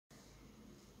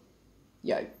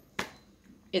Yo,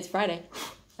 it's Friday,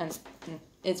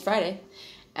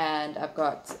 and I've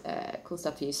got cool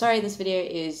stuff for you. Sorry, this video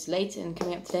is late in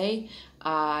coming up today.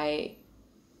 I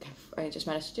just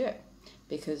managed to do it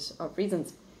because of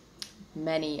reasons,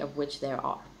 many of which there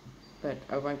are, but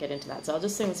I won't get into that. So I'll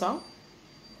just sing the song.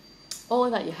 All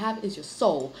that you have is your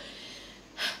soul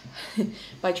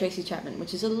by Tracy Chapman,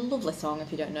 which is a lovely song.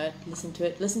 If you don't know it, listen to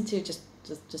it. Just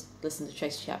listen to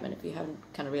Tracy Chapman. If you haven't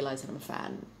kind of realized that I'm a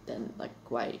fan, then like,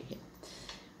 why are you here?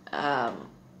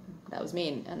 That was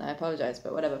mean, and I apologize,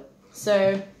 but whatever.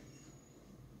 So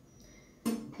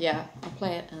yeah, I'll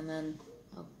play it and then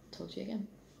I'll talk to you again.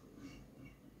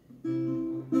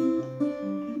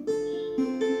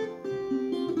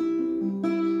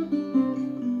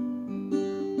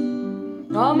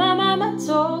 Oh, my mama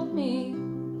told me.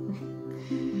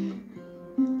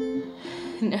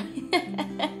 No.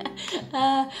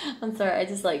 I'm sorry, I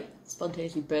just like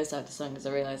spontaneously burst out to song because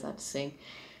I realized I have to sing.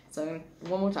 So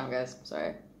one more time, guys.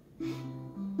 Sorry.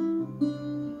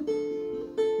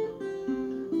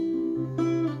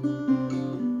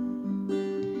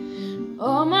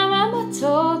 Oh, my mama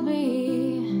told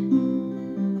me,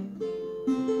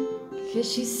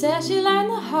 'cause she said she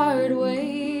learned the hard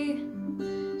way.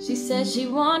 She said she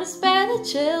wanna spare the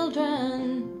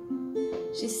children.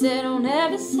 She said don't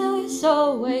ever sell your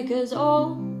soul away, 'cause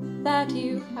all that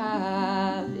you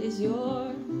have is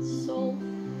your soul.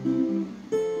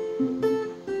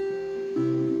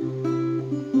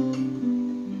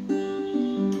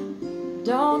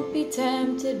 Don't be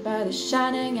tempted by the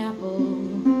shining apple.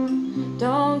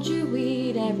 Don't you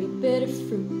eat every bit of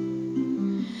fruit.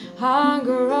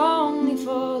 Hunger only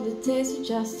for the taste of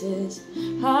justice.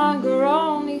 Hunger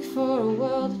only for a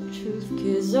world of truth.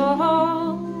 'Cause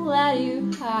all that you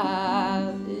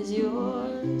have is your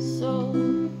soul.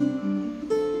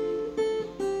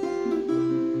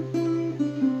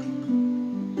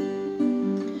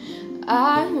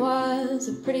 I was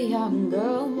a pretty young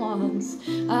girl once.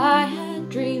 I had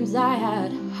dreams, I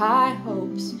had high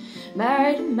hopes.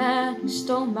 Married a man who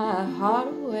stole my heart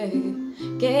away.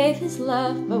 Gave his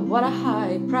love, but what a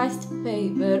high price to pay.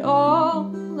 But all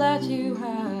that you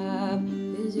have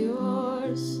is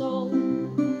your soul.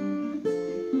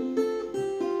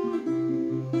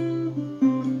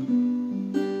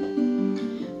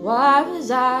 Why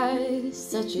was I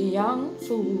such a young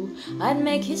fool? I'd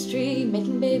make history,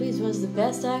 making babies was the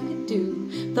best I could do.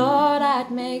 Thought I'd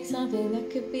make something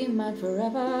that could be mine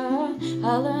forever.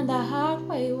 I learned the hard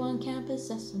way, one can't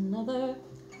possess another.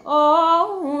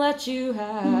 All that you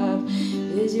have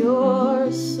is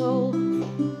your soul.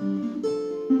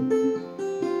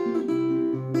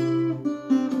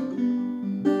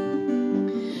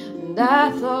 And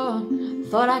I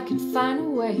thought I could find a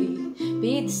way.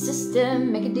 Beat the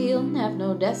system, make a deal and have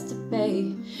no debts to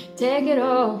pay. Take it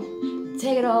all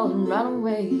and run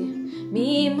away.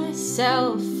 Me,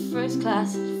 myself, first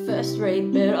class, first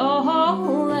rate. But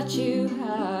all that you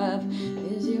have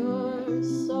is your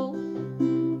soul.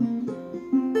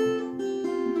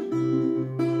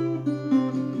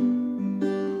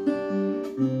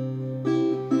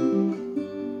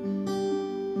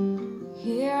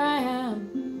 Here I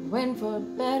am, waiting for a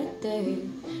better day.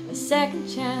 A second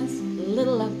chance, a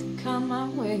little luck to come my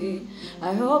way.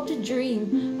 I hope to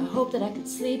dream, I hope that I could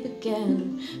sleep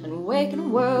again and wake in a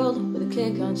world with a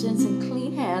clear conscience and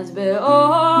clean hands. But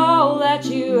all that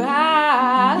you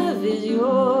have is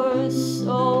your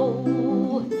soul.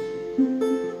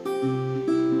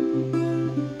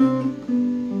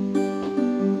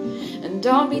 And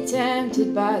don't be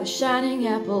tempted by the shining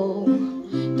apple.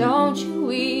 Don't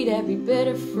you eat every bit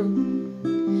of fruit.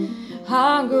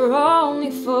 Hunger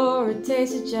only for a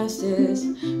taste of justice.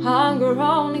 Hunger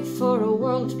only for a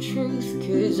world of truth.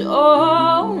 'Cause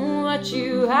all that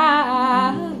you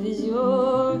have is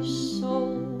your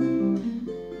soul.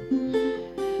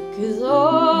 'Cause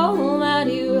all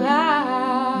that you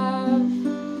have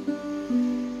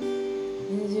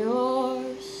is your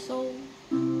soul.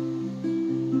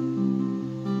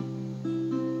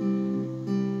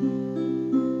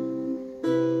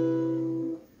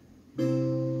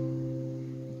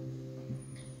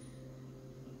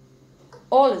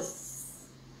 All is,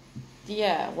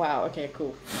 yeah, wow, okay,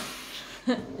 cool.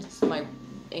 It's my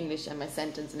English and my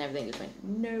sentence and everything just went,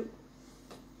 no.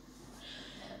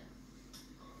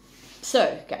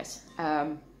 So, guys,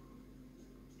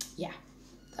 yeah,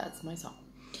 that's my song.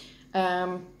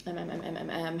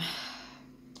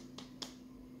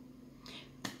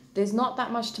 There's not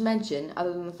that much to mention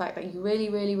other than the fact that you really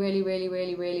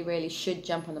should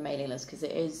jump on the mailing list, because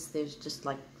there's just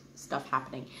like stuff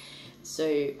happening. So,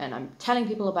 and I'm telling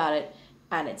people about it,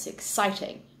 and it's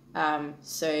exciting.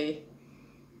 So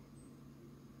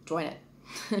join it.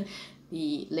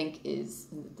 The link is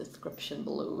in the description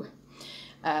below.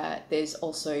 There's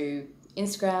also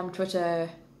Instagram, Twitter,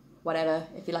 whatever.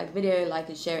 If you like the video, like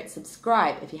and share it,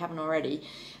 subscribe if you haven't already.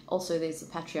 Also, there's a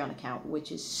Patreon account,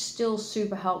 which is still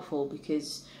super helpful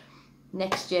because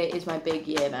next year is my big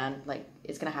year, man. Like,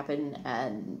 it's gonna happen,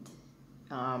 and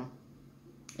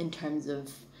in terms of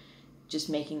just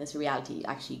making this a reality,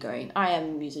 actually going, I am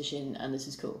a musician and this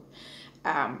is cool.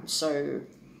 So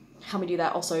help me do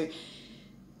that. Also,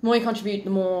 the more you contribute, the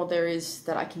more there is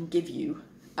that I can give you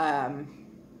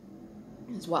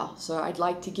as well. So I'd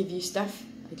like to give you stuff.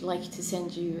 I'd like to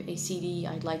send you a CD.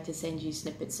 I'd like to send you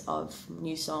snippets of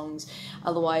new songs.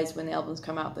 Otherwise, when the albums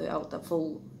come out, the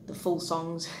full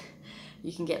songs,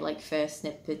 you can get like first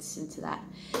snippets into that.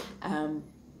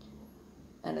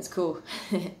 And it's cool.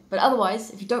 But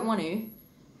otherwise, if you don't want to,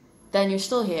 then you're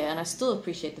still here, and I still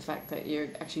appreciate the fact that you're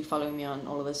actually following me on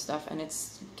all of this stuff, and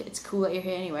it's cool that you're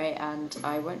here anyway, and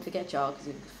I won't forget y'all because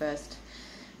you're the first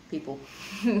people.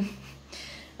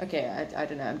 Okay, I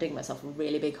don't know, I'm digging myself a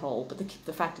really big hole, but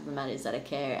the fact of the matter is that I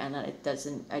care, and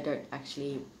that I don't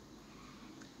actually,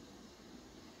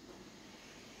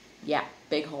 yeah,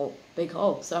 big hole,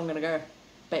 so I'm gonna go.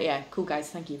 But yeah, cool guys,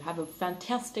 thank you. Have a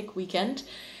fantastic weekend,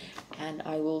 and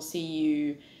I will see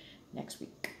you next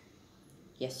week.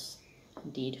 Yes,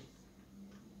 indeed.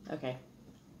 Okay.